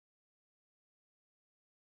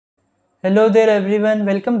Hello there everyone,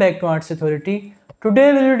 welcome back to Ants Authority.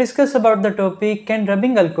 Today we will discuss about the topic, can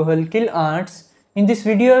rubbing alcohol kill ants? In this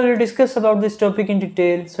video we will discuss about this topic in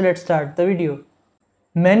detail, so let's start the video.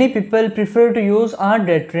 Many people prefer to use ant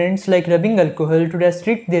deterrents like rubbing alcohol to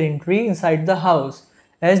restrict their entry inside the house,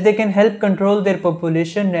 as they can help control their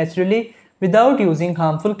population naturally without using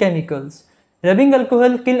harmful chemicals. Rubbing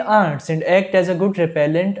alcohol kills ants and act as a good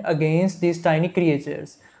repellent against these tiny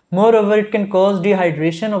creatures. Moreover, it can cause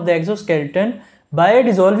dehydration of the exoskeleton by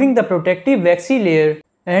dissolving the protective waxy layer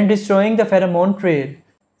and destroying the pheromone trail.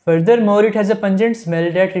 Furthermore, it has a pungent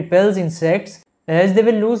smell that repels insects as they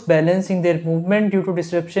will lose balance in their movement due to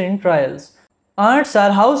disruption in trials. Ants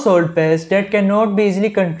are household pests that cannot be easily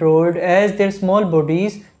controlled as their small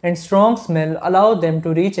bodies and strong smell allow them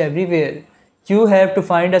to reach everywhere. You have to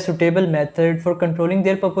find a suitable method for controlling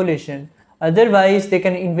their population. Otherwise, they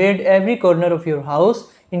can invade every corner of your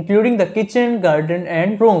house, including the kitchen, garden,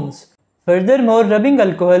 and rooms. Furthermore, rubbing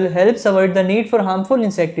alcohol helps avoid the need for harmful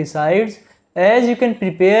insecticides as you can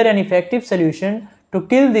prepare an effective solution to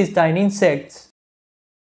kill these tiny insects.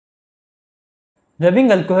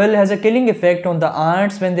 Rubbing alcohol has a killing effect on the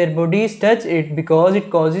ants when their bodies touch it because it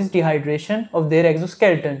causes dehydration of their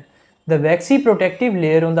exoskeleton. The waxy protective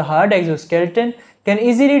layer on the hard exoskeleton can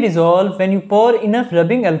easily dissolve when you pour enough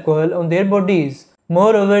rubbing alcohol on their bodies.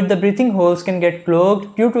 Moreover, the breathing holes can get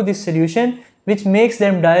clogged due to this solution, which makes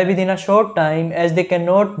them die within a short time as they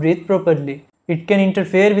cannot breathe properly. It can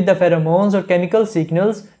interfere with the pheromones or chemical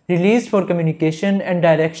signals released for communication and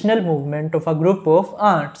directional movement of a group of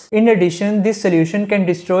ants. In addition, this solution can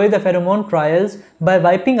destroy the pheromone trails by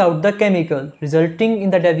wiping out the chemical, resulting in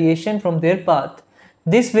the deviation from their path.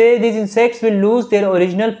 This way, these insects will lose their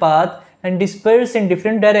original path and disperse in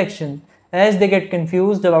different directions as they get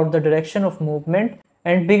confused about the direction of movement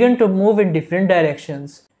and begin to move in different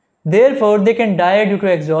directions. Therefore, they can die due to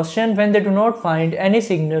exhaustion when they do not find any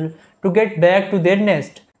signal to get back to their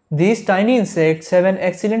nest. These tiny insects have an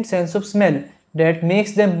excellent sense of smell that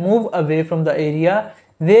makes them move away from the area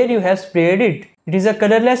where you have sprayed it. It is a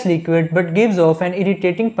colorless liquid but gives off an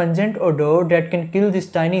irritating pungent odor that can kill these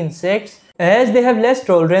tiny insects as they have less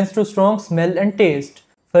tolerance to strong smell and taste.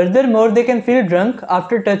 Furthermore, they can feel drunk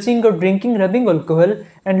after touching or drinking rubbing alcohol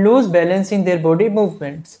and lose balance in their body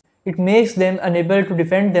movements. It makes them unable to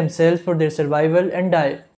defend themselves for their survival and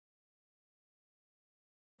die.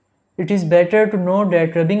 It is better to know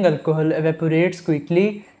that rubbing alcohol evaporates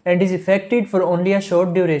quickly and is effective for only a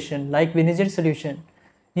short duration, like vinegar solution.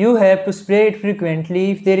 You have to spray it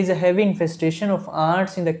frequently if there is a heavy infestation of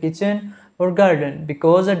ants in the kitchen or garden,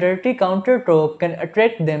 because a dirty countertop can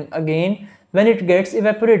attract them again when it gets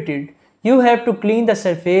evaporated. You have to clean the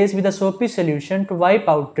surface with a soapy solution to wipe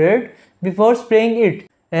out dirt before spraying it,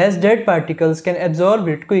 as dirt particles can absorb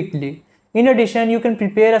it quickly. In addition, you can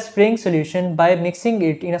prepare a spraying solution by mixing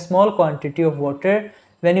it in a small quantity of water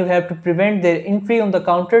when you have to prevent their entry on the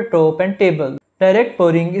countertop and table. Direct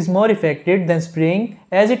pouring is more effective than spraying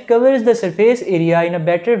as it covers the surface area in a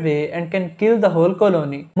better way and can kill the whole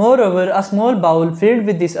colony. Moreover, a small bowl filled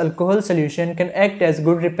with this alcohol solution can act as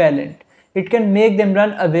good repellent. It can make them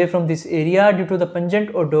run away from this area due to the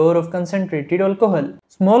pungent odor of concentrated alcohol.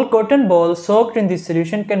 Small cotton balls soaked in this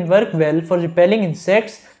solution can work well for repelling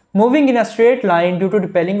insects moving in a straight line due to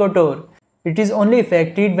repelling odor. It is only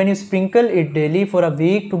effective when you sprinkle it daily for a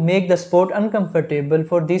week to make the spot uncomfortable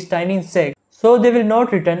for these tiny insects, so they will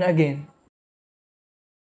not return again.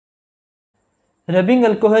 Rubbing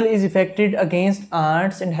alcohol is effective against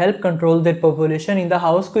ants and help control their population in the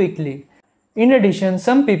house quickly. In addition,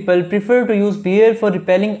 some people prefer to use beer for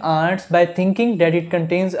repelling ants by thinking that it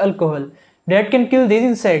contains alcohol that can kill these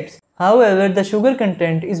insects. However, the sugar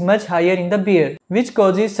content is much higher in the beer, which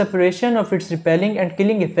causes separation of its repelling and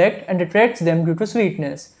killing effect and attracts them due to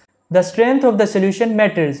sweetness. The strength of the solution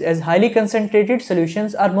matters as highly concentrated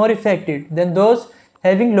solutions are more effective than those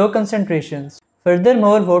having low concentrations.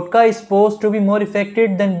 Furthermore, vodka is supposed to be more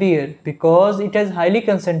effective than beer because it has highly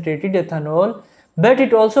concentrated ethanol, but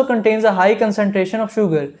it also contains a high concentration of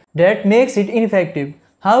sugar that makes it ineffective.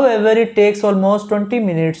 However, it takes almost 20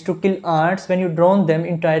 minutes to kill ants when you drown them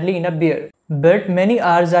entirely in a beer. But many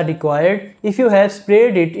hours are required if you have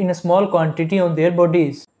sprayed it in a small quantity on their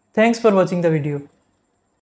bodies. Thanks for watching the video.